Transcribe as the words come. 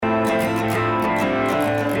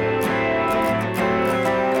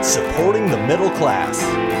supporting the middle class.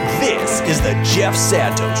 This is the Jeff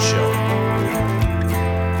Santos Show.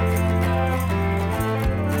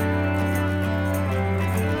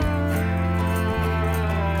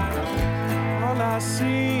 All I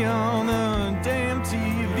see on the damn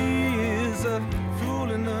TV is a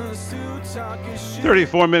fool in a suit talking shit.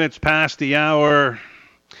 34 minutes past the hour.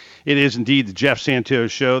 It is indeed the Jeff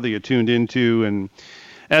Santos Show that you're tuned into. And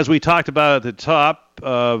as we talked about at the top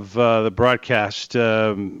of the broadcast,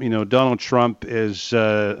 Donald Trump is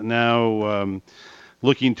now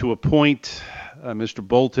looking to appoint Mr.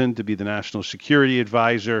 Bolton to be the National Security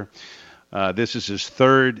Advisor. This is his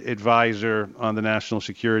third advisor on the National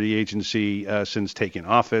Security Agency since taking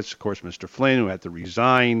office. Of course, Mr. Flynn, who had to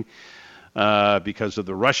resign because of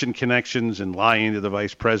the Russian connections and lying to the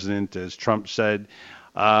vice president, as Trump said.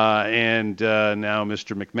 And now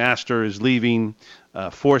Mr. McMaster is leaving,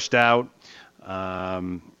 forced out.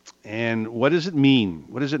 And what does it mean?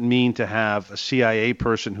 What does it mean to have a CIA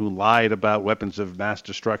person who lied about weapons of mass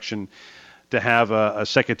destruction, to have a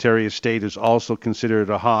Secretary of State who's also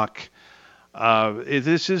considered a hawk?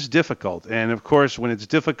 This is difficult. And, of course, when it's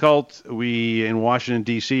difficult, we in Washington,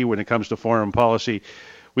 D.C., when it comes to foreign policy,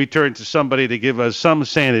 we turn to somebody to give us some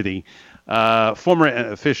sanity. Former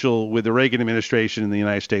official with the Reagan administration in the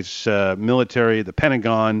United States military, the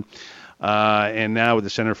Pentagon, and now with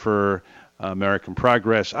the Center for American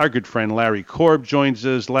Progress. Our good friend Larry Korb joins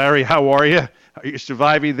us. Larry, how are you? Are you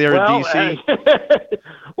surviving there in D.C.?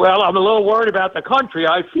 Well, I'm a little worried about the country.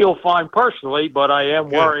 I feel fine personally, but I am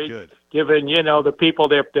worried, given, the people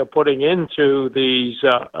they're putting into these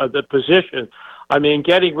the position. I mean,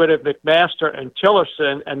 getting rid of McMaster and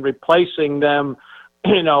Tillerson and replacing them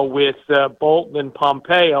with Bolton and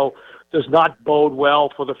Pompeo does not bode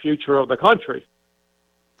well for the future of the country.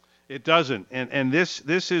 It doesn't, and this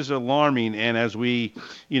is alarming. And as we,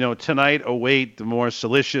 tonight await the more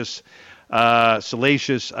salacious, I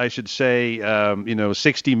should say,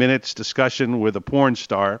 60 Minutes discussion with a porn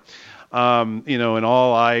star, and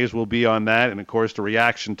all eyes will be on that, and of course the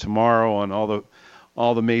reaction tomorrow on all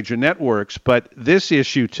the major networks. But this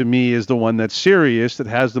issue to me is the one that's serious, that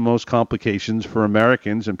has the most complications for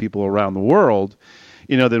Americans and people around the world,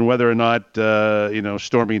 than whether or not,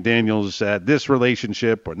 Stormy Daniels had this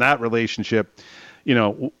relationship or that relationship.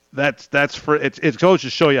 That's for, it goes to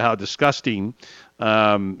show you how disgusting,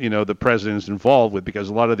 the president's involved with, because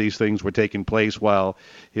a lot of these things were taking place while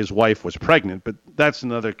his wife was pregnant. But that's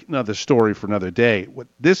another story for another day. What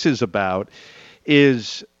this is about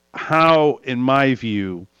is how, in my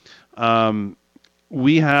view,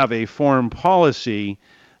 we have a foreign policy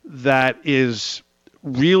that is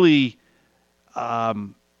really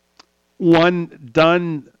one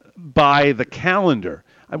done by the calendar.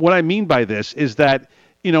 What I mean by this is that,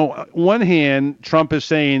 on one hand, Trump is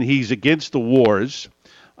saying he's against the wars.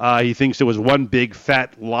 He thinks there was one big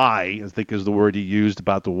fat lie, I think is the word he used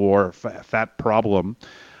about the war, fat problem,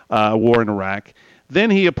 war in Iraq. Then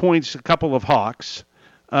he appoints a couple of hawks.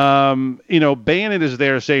 Bannon is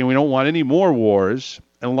there saying we don't want any more wars.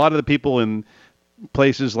 And a lot of the people in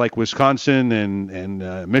places like Wisconsin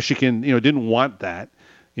and Michigan, didn't want that.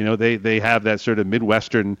 They have that sort of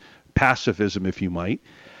Midwestern pacifism, if you might.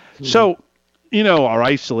 Mm-hmm. So, our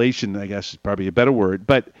isolation, I guess, is probably a better word.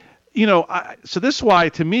 But, so this is why,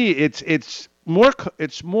 to me, it's more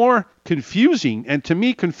confusing. And to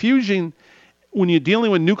me, confusion when you're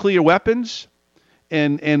dealing with nuclear weapons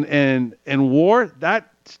and war,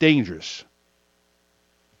 that's dangerous.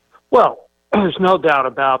 Well, there's no doubt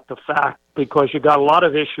about the fact, because you got a lot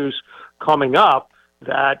of issues coming up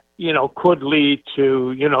that, could lead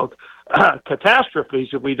to, catastrophes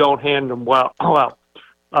if we don't handle them well.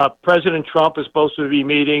 President Trump is supposed to be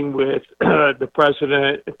meeting with the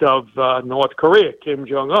president of North Korea, Kim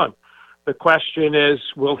Jong-un. The question is,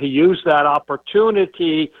 will he use that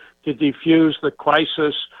opportunity to defuse the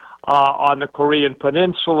crisis on the Korean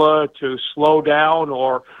Peninsula, to slow down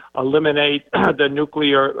or eliminate the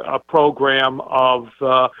nuclear program of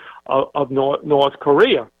North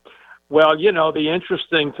Korea? Well, the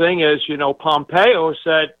interesting thing is, Pompeo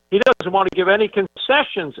said he doesn't want to give any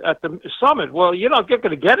concessions at the summit. Well, you're not going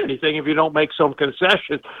to get anything if you don't make some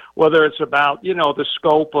concessions, whether it's about, the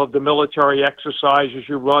scope of the military exercises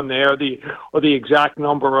you run there, or the exact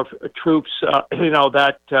number of troops,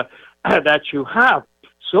 that you have.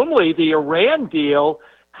 Similarly, the Iran deal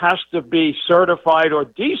has to be certified or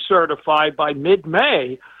decertified by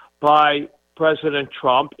mid-May by President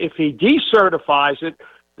Trump. If he decertifies it,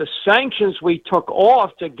 the sanctions we took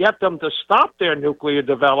off to get them to stop their nuclear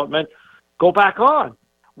development go back on.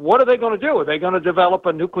 what are they going to do? Are they going to develop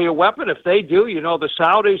a nuclear weapon? If they do, the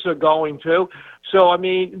Saudis are going to. So, I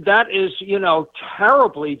mean, that is,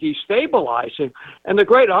 terribly destabilizing. And the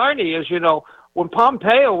great irony is, when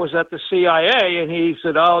Pompeo was at the CIA and he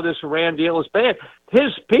said, oh, this Iran deal is bad,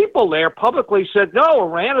 his people there publicly said, no,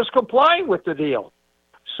 Iran is complying with the deal.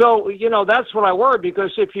 So, that's what I worry,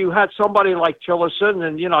 because if you had somebody like Tillerson,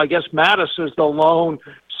 and, I guess Mattis is the lone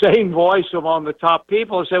sane voice among the top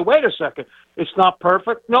people, and say, wait a second, it's not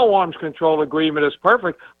perfect. No arms control agreement is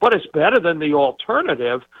perfect, but it's better than the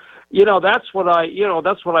alternative. That's what I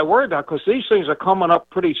worry about, because these things are coming up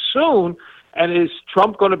pretty soon. And is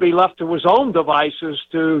Trump going to be left to his own devices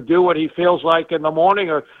to do what he feels like in the morning,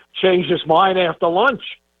 or change his mind after lunch?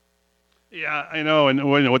 Yeah, I know, and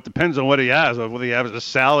it depends on what he has. Whether he has a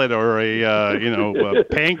salad or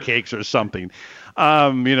pancakes or something,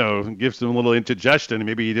 gives him a little indigestion, and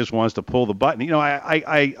maybe he just wants to pull the button.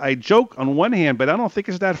 I joke on one hand, but I don't think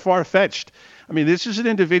it's that far-fetched. I mean, this is an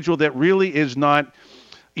individual that really is not,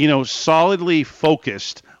 solidly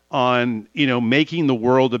focused on, making the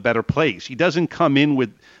world a better place. He doesn't come in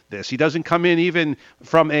with this. He doesn't come in even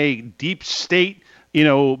from a deep state,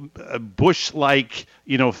 Bush-like,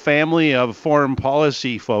 family of foreign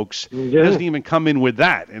policy folks. He doesn't even come in with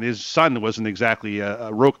that. And his son wasn't exactly a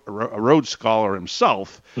Rhodes Scholar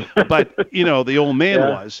himself, but, the old man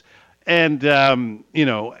was. And, and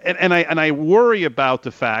I worry about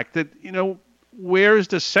the fact that, where's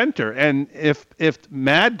the center? And if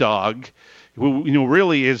Mad Dog, who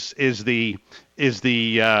really is the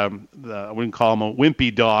I wouldn't call him a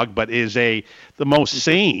wimpy dog, but is the most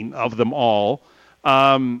sane of them all. He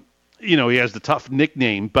has the tough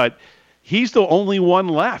nickname, but he's the only one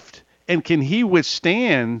left. And can he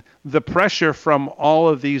withstand the pressure from all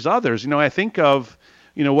of these others? I think of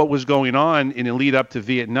what was going on in the lead up to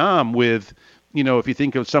Vietnam with. If you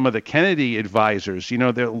think of some of the Kennedy advisors, a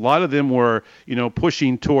lot of them were,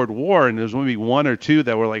 pushing toward war, and there's maybe one or two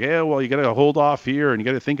that were like, hey, well, you got to hold off here, and you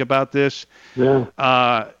got to think about this. Yeah.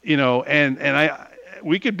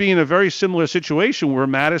 We could be in a very similar situation where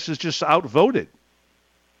Mattis is just outvoted.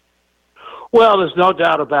 Well, there's no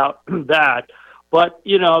doubt about that. But,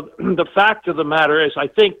 the fact of the matter is, I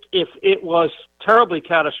think if it was terribly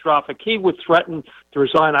catastrophic, he would threaten to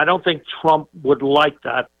resign. I don't think Trump would like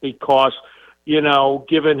that, because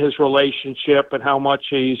given his relationship and how much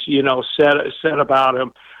he's, said about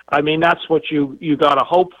him. I mean, that's what you got to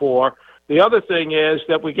hope for. The other thing is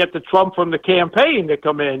that we get the Trump from the campaign to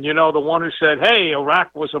come in, the one who said, hey,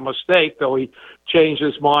 Iraq was a mistake, though he changed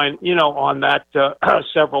his mind, on that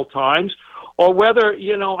several times. Or whether,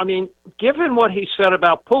 given what he said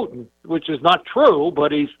about Putin, which is not true,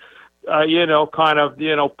 but he's,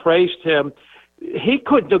 praised him, he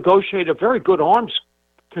could negotiate a very good arms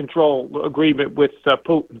control agreement with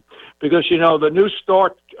Putin, because the New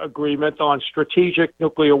START agreement on strategic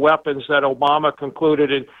nuclear weapons that Obama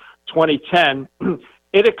concluded in 2010,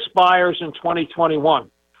 it expires in 2021,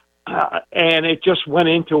 and it just went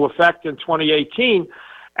into effect in 2018.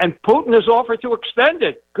 And Putin has offered to extend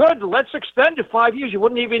it. Good, let's extend it 5 years. You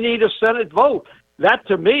wouldn't even need a Senate vote. That,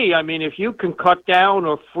 to me, if you can cut down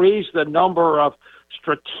or freeze the number of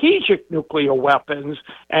strategic nuclear weapons,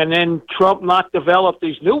 and then Trump not develop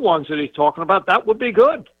these new ones that he's talking about, that would be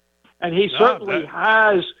good. And he certainly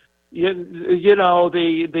has,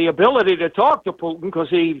 the ability to talk to Putin, because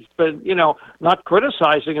he's been, not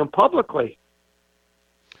criticizing him publicly.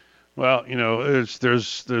 Well,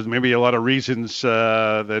 there's maybe a lot of reasons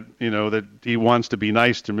that he wants to be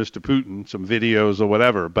nice to Mr. Putin, some videos or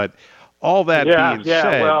whatever, but all that being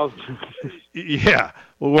said,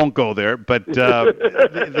 we won't go there. But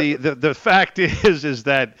the fact is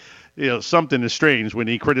that something is strange when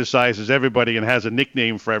he criticizes everybody and has a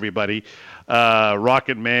nickname for everybody,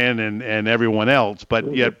 Rocket Man and everyone else.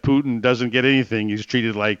 But yet Putin doesn't get anything. He's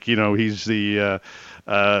treated like he's the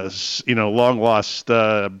long lost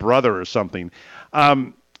brother or something.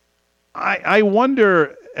 I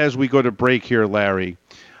wonder, as we go to break here, Larry.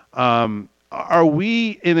 Are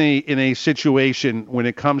we in a situation when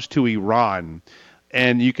it comes to Iran,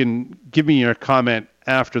 and you can give me your comment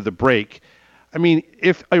after the break? I mean,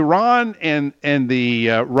 if Iran and the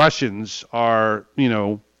Russians are,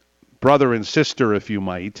 brother and sister, if you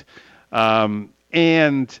might,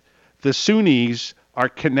 and the Sunnis are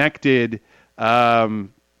connected, to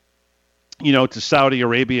Saudi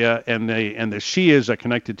Arabia, and the Shias are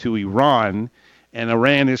connected to Iran, and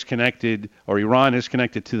Iran is connected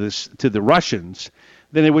to the Russians,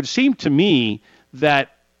 then it would seem to me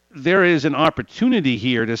that there is an opportunity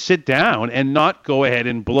here to sit down and not go ahead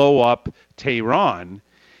and blow up Tehran,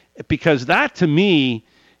 because that to me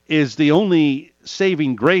is the only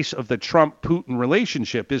saving grace of the Trump-Putin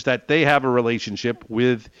relationship is that they have a relationship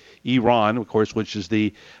with Iran, of course, which is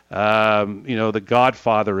the, the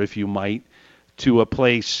godfather, if you might, to a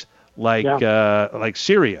place like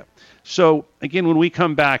Syria. So, again, when we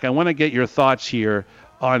come back, I want to get your thoughts here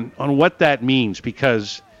on what that means,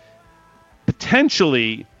 because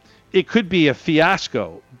potentially it could be a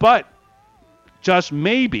fiasco, but just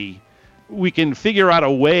maybe we can figure out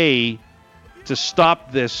a way to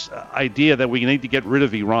stop this idea that we need to get rid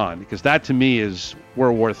of Iran, because that to me is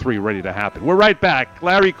World War III ready to happen. We're right back.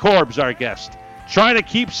 Larry Korb's our guest. Trying to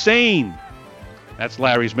keep sane. That's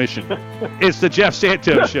Larry's mission. It's the Jeff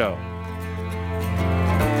Santos Show.